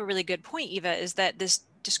you bring up a really good point, Eva, is that this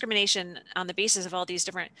discrimination on the basis of all these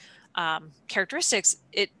different characteristics,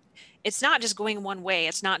 it's not just going one way.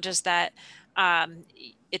 It's not just that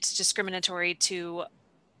it's discriminatory to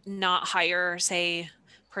not hire, say,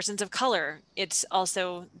 persons of color. It's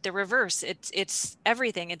also the reverse. It's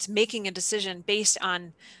everything. It's making a decision based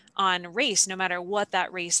on race, no matter what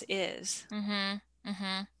that race is.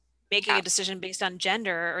 Making Yeah. a decision based on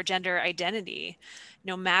gender or gender identity,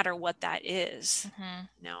 no matter what that is.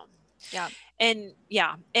 No. Yeah. And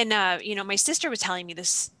my sister was telling me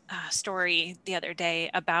this story the other day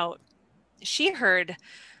about, she heard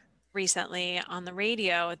recently on the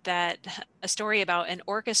radio that a story about an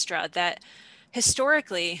orchestra that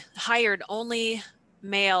historically hired only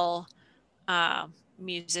male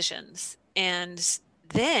musicians, and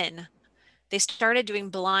then they started doing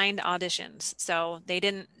blind auditions. So they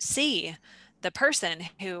didn't see the person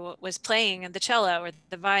who was playing the cello or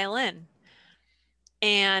the violin.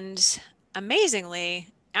 And amazingly,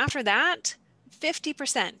 after that,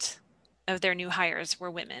 50% of their new hires were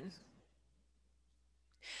women.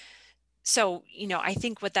 So, I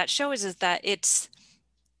think what that shows is that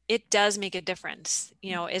it does make a difference.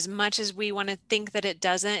 As much as we want to think that it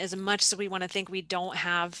doesn't, as much as we want to think we don't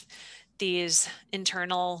have these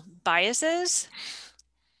internal biases,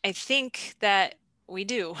 I think that we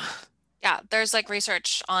do. Yeah, there's like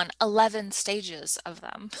research on 11 stages of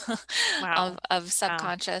them, Wow. of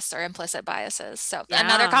subconscious or implicit biases. So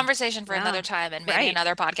another Yeah. conversation for Yeah. another time, and maybe Right.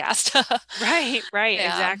 another podcast. Right.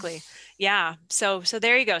 Yeah. Exactly. Yeah. So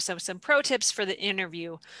there you go. So some pro tips for the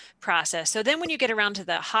interview process. So then when you get around to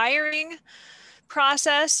the hiring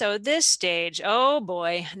process, so this stage, oh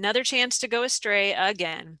boy, another chance to go astray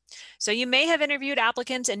again. So you may have interviewed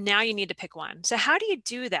applicants and now you need to pick one. So how do you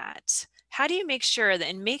do that? How do you make sure that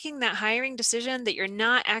in making that hiring decision that you're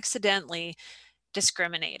not accidentally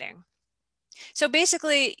discriminating? So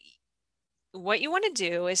basically, what you want to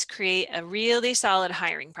do is create a really solid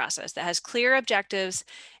hiring process that has clear objectives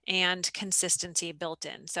and consistency built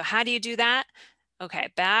in. So how do you do that? Okay,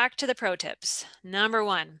 back to the pro tips. Number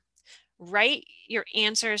one, write your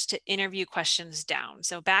answers to interview questions down.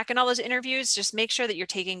 So back in all those interviews, just make sure that you're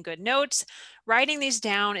taking good notes. Writing these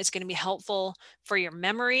down is going to be helpful for your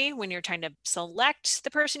memory when you're trying to select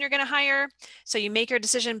the person you're going to hire. So you make your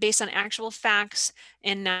decision based on actual facts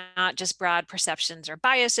and not just broad perceptions or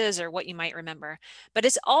biases or what you might remember. But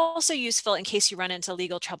it's also useful in case you run into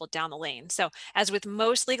legal trouble down the lane. So as with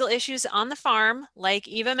most legal issues on the farm, like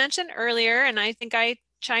Eva mentioned earlier, and I think I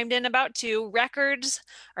chimed in about too, records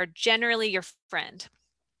are generally your friend.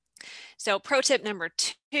 So pro tip number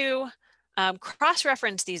two,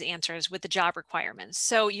 cross-reference these answers with the job requirements.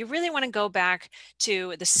 So you really want to go back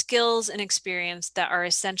to the skills and experience that are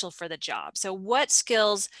essential for the job. So what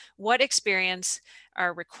skills, what experience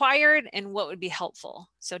are required and what would be helpful?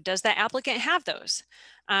 So does that applicant have those?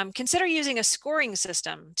 Consider using a scoring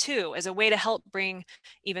system too as a way to help bring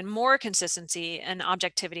even more consistency and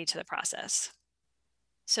objectivity to the process.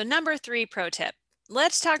 So number three pro tip,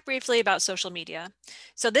 let's talk briefly about social media.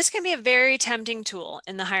 So this can be a very tempting tool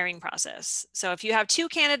in the hiring process. So if you have two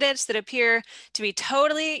candidates that appear to be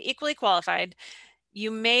totally equally qualified,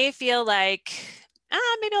 you may feel like,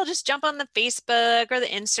 maybe I'll just jump on the Facebook or the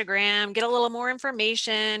Instagram, get a little more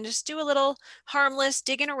information, just do a little harmless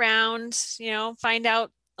digging around, find out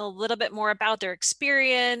a little bit more about their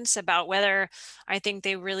experience, about whether I think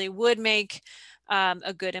they really would make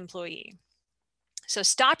a good employee. So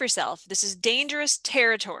stop yourself. This is dangerous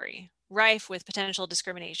territory, rife with potential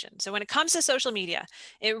discrimination. So when it comes to social media,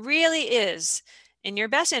 it really is in your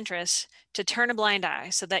best interest to turn a blind eye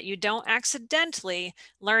so that you don't accidentally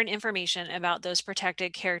learn information about those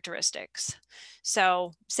protected characteristics.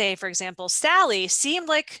 So say, for example, Sally seemed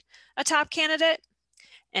like a top candidate,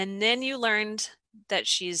 and then you learned that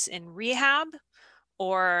she's in rehab,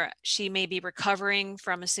 or she may be recovering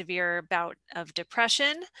from a severe bout of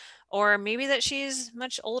depression, or maybe that she's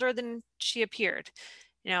much older than she appeared.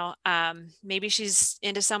 Maybe she's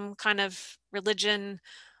into some kind of religion.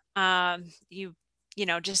 You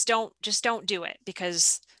just don't do it,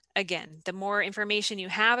 because again, the more information you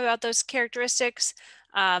have about those characteristics,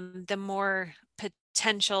 the more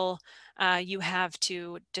potential you have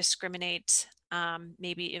to discriminate,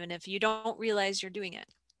 maybe even if you don't realize you're doing it.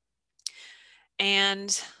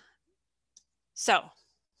 And so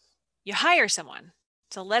you hire someone.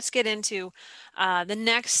 So let's get into the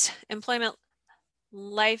next employment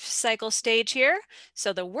life cycle stage here.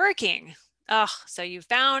 So the working. So you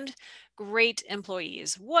found great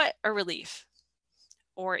employees. What a relief.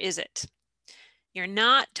 Or is it? You're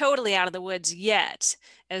not totally out of the woods yet,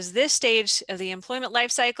 as this stage of the employment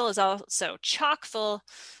life cycle is also chock full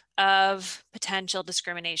of potential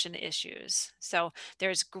discrimination issues. So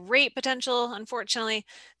there's great potential, unfortunately,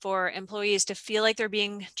 for employees to feel like they're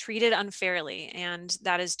being treated unfairly, and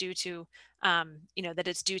that is due to that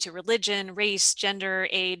it's due to religion, race, gender,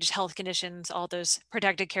 age, health conditions, all those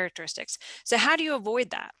protected characteristics. So how do you avoid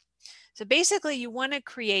that? So basically, you want to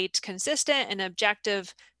create consistent and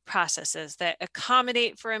objective processes that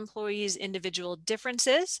accommodate for employees' individual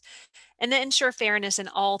differences and that ensure fairness in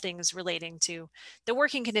all things relating to the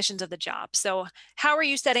working conditions of the job. So how are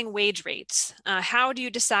you setting wage rates? How do you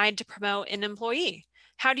decide to promote an employee?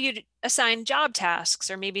 How do you assign job tasks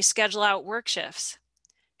or maybe schedule out work shifts?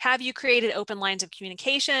 Have you created open lines of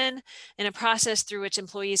communication and a process through which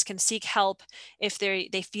employees can seek help if they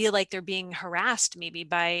feel like they're being harassed maybe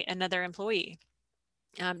by another employee?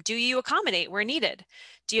 Do you accommodate where needed?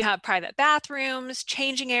 Do you have private bathrooms,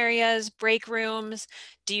 changing areas, break rooms?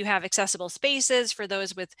 Do you have accessible spaces for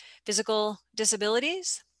those with physical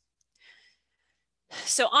disabilities?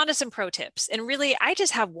 So on to some pro tips. And really, I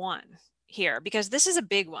just have one here because this is a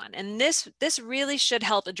big one. And this really should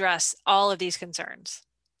help address all of these concerns.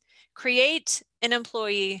 Create an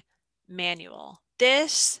employee manual.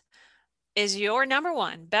 This is your number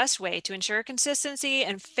one best way to ensure consistency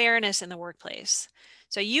and fairness in the workplace.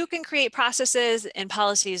 So you can create processes and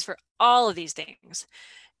policies for all of these things.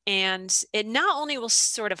 And it not only will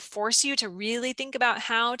sort of force you to really think about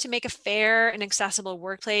how to make a fair and accessible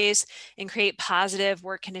workplace and create positive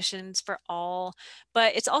work conditions for all,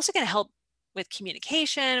 but it's also going to help with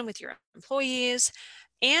communication with your employees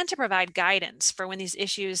and to provide guidance for when these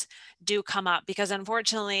issues do come up, because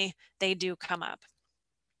unfortunately they do come up.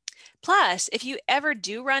 Plus, if you ever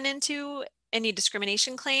do run into any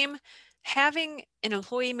discrimination claim, having an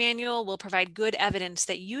employee manual will provide good evidence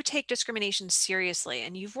that you take discrimination seriously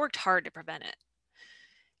and you've worked hard to prevent it.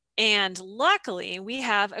 And luckily, we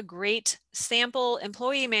have a great sample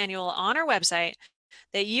employee manual on our website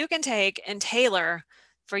that you can take and tailor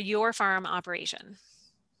for your farm operation.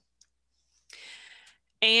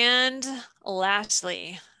 And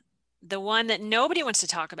lastly, the one that nobody wants to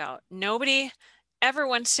talk about, nobody ever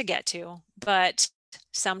wants to get to, but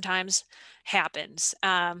sometimes happens.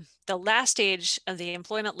 The last stage of the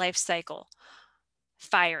employment life cycle,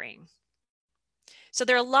 firing. So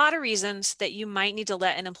there are a lot of reasons that you might need to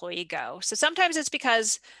let an employee go. So sometimes it's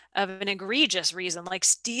because of an egregious reason, like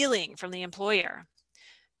stealing from the employer.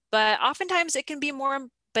 But oftentimes it can be more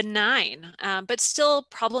benign, but still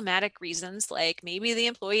problematic reasons, like maybe the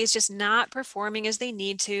employee is just not performing as they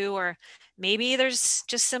need to, or maybe there's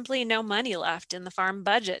just simply no money left in the farm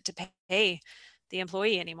budget to pay the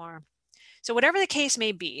employee anymore. So whatever the case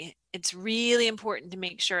may be, it's really important to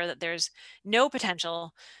make sure that there's no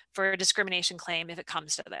potential for a discrimination claim if it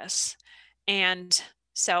comes to this. And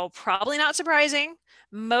so probably not surprising,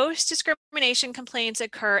 most discrimination complaints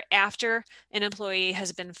occur after an employee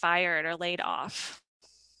has been fired or laid off.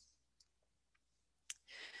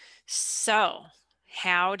 So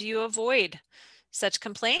how do you avoid such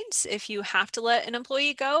complaints if you have to let an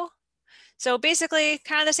employee go? So basically,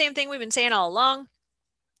 kind of the same thing we've been saying all along.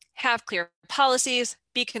 Have clear policies,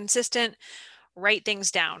 be consistent, write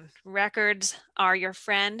things down. Records are your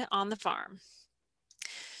friend on the farm.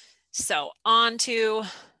 So on to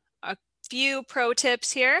a few pro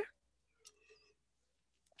tips here.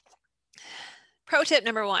 Pro tip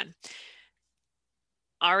number one,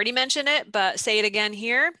 already mentioned it, but say it again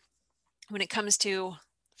here. When it comes to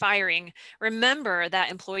firing, remember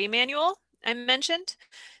that employee manual I mentioned.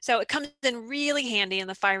 So it comes in really handy in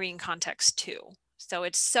the firing context too. So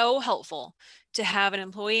it's so helpful to have an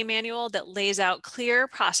employee manual that lays out clear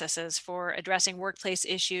processes for addressing workplace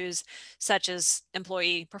issues such as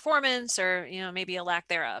employee performance or maybe a lack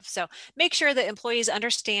thereof. So make sure that employees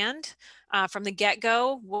understand from the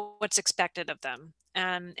get-go what's expected of them,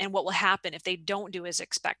 and what will happen if they don't do as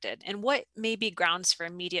expected, and what may be grounds for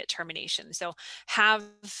immediate termination. So have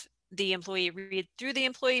the employee read through the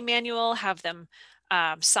employee manual, have them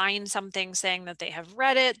sign something saying that they have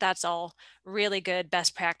read it. That's all really good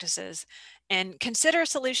best practices. And consider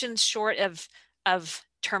solutions short of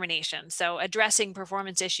termination. So addressing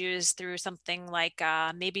performance issues through something like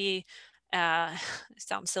maybe it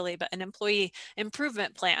sounds silly, but an employee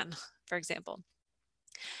improvement plan, for example.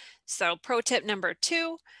 So pro tip number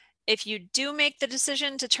 2, if you do make the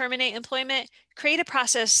decision to terminate employment, create a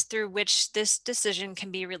process through which this decision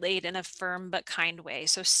can be relayed in a firm but kind way.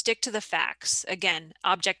 So stick to the facts. Again,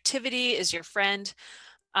 objectivity is your friend.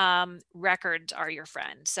 Records are your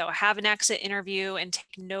friend. So have an exit interview and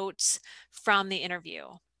take notes from the interview.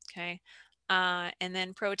 Okay. And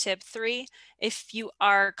then pro tip 3, if you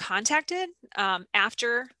are contacted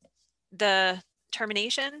after the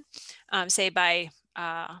termination, say by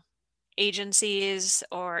agencies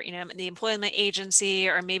or the employment agency,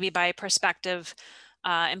 or maybe by prospective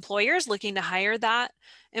employers looking to hire that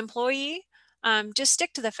employee, just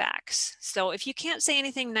stick to the facts. So if you can't say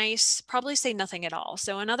anything nice, probably say nothing at all.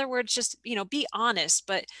 So in other words, just be honest,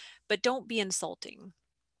 but don't be insulting.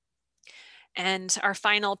 And our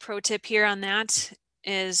final pro tip here on that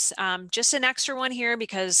is just an extra one here,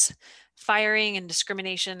 because firing and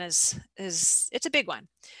discrimination is it's a big one.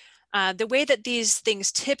 The way that these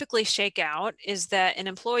things typically shake out is that an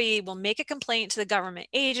employee will make a complaint to the government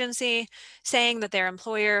agency saying that their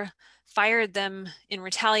employer fired them in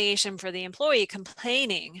retaliation for the employee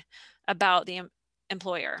complaining about the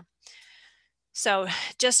employer. So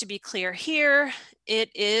just to be clear here, it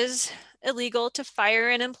is illegal to fire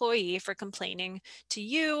an employee for complaining to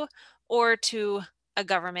you or to a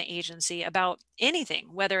government agency about anything,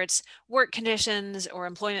 whether it's work conditions or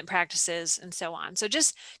employment practices and so on. So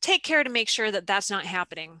just take care to make sure that that's not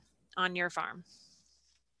happening on your farm.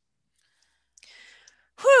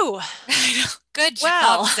 Whew. Good job,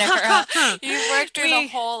 Well, Sarah. You worked through the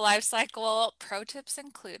whole life cycle, pro tips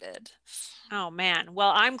included. Oh man.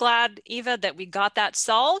 Well, I'm glad, Eva, that we got that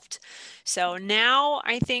solved. So now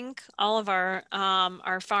I think all of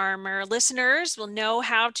our farmer listeners will know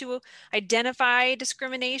how to identify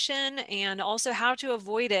discrimination and also how to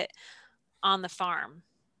avoid it on the farm.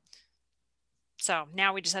 So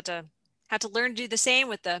now we just have to learn to do the same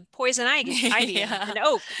with the poison ivy Yeah. and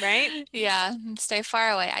oak, right? Yeah, stay far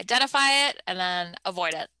away. Identify it and then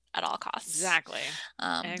avoid it at all costs. Exactly.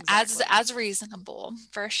 As reasonable,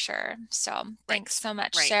 for sure. So thanks so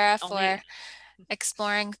much, Sarah, for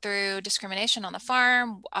exploring through discrimination on the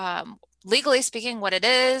farm. Legally speaking, what it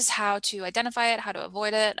is, how to identify it, how to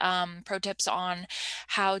avoid it, pro tips on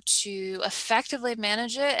how to effectively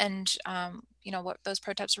manage it, and what those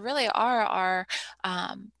pro tips really are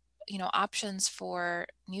options for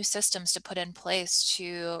new systems to put in place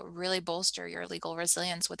to really bolster your legal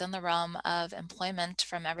resilience within the realm of employment,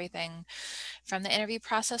 from everything from the interview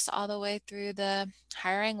process all the way through the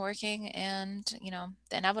hiring, working, and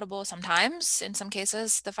the inevitable, sometimes in some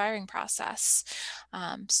cases, the firing process.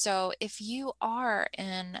 So if you are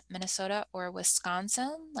in Minnesota or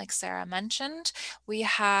Wisconsin, like Sarah mentioned, we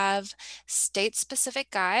have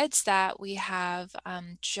state-specific guides that we have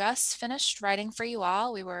just finished writing for you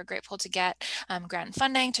all. We were grateful to get grant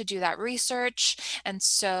funding to do that research, and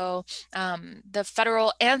so the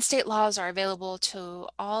federal and state laws are available to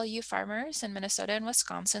all you farmers in Minnesota and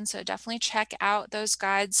Wisconsin, so definitely check out those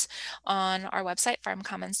guides on our website,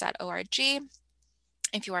 farmcommons.org,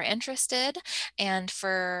 if you are interested. And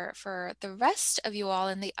for the rest of you all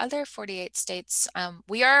in the other 48 states,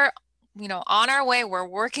 we are on our way. We're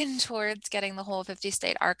working towards getting the whole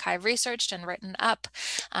 50-state archive researched and written up.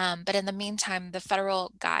 But in the meantime, the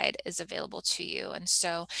federal guide is available to you. And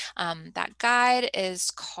so that guide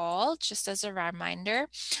is called, just as a reminder,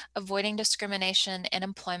 Avoiding Discrimination in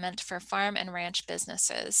Employment for Farm and Ranch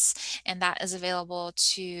Businesses. And that is available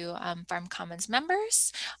to Farm Commons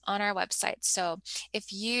members on our website. So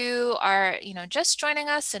if you are, just joining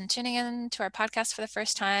us and tuning in to our podcast for the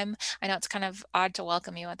first time, I know it's kind of odd to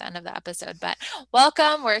welcome you at the end of the episode, but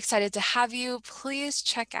welcome. We're excited to have you. Please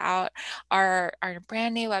check out our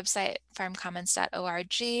brand new website,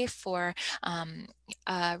 farmcommons.org, for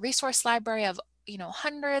a resource library of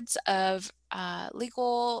hundreds of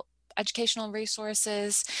legal educational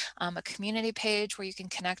resources, a community page where you can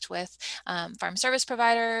connect with farm service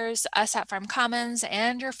providers, us at Farm Commons,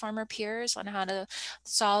 and your farmer peers on how to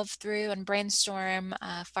solve through and brainstorm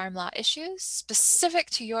farm law issues specific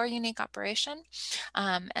to your unique operation,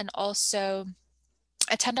 and also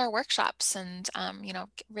attend our workshops and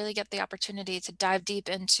really get the opportunity to dive deep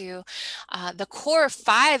into the core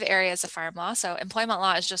 5 areas of farm law. So employment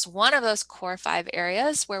law is just one of those core 5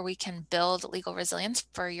 areas where we can build legal resilience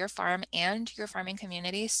for your farm and your farming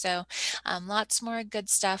community. So lots more good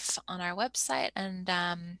stuff on our website, and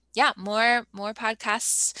yeah, more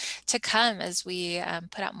podcasts to come as we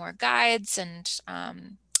put out more guides, and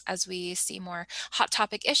as we see more hot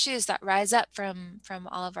topic issues that rise up from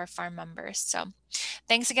all of our farm members. So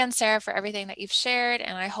thanks again, Sarah, for everything that you've shared,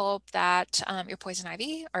 and I hope that your poison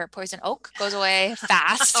ivy or poison oak goes away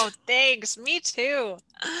fast. Oh, thanks. Me too.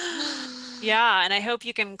 Yeah, and I hope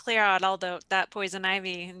you can clear out all that poison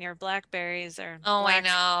ivy in your blackberries or Oh, I black.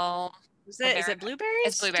 know. Is it It's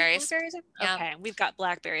blueberries? Do blueberries. blueberries? Yeah. Okay, we've got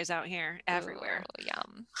blackberries out here Ooh, everywhere.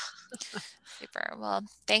 yum. Super. Well,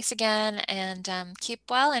 thanks again, and keep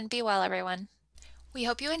well and be well, everyone. We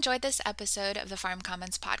hope you enjoyed this episode of the Farm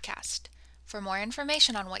Commons podcast. For more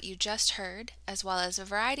information on what you just heard, as well as a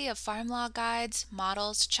variety of farm law guides,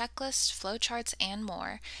 models, checklists, flowcharts, and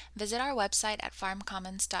more, visit our website at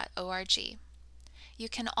farmcommons.org. You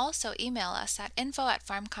can also email us at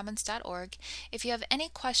info@farmcommons.org if you have any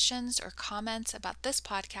questions or comments about this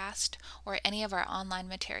podcast or any of our online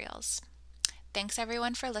materials. Thanks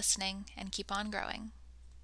everyone for listening, and keep on growing.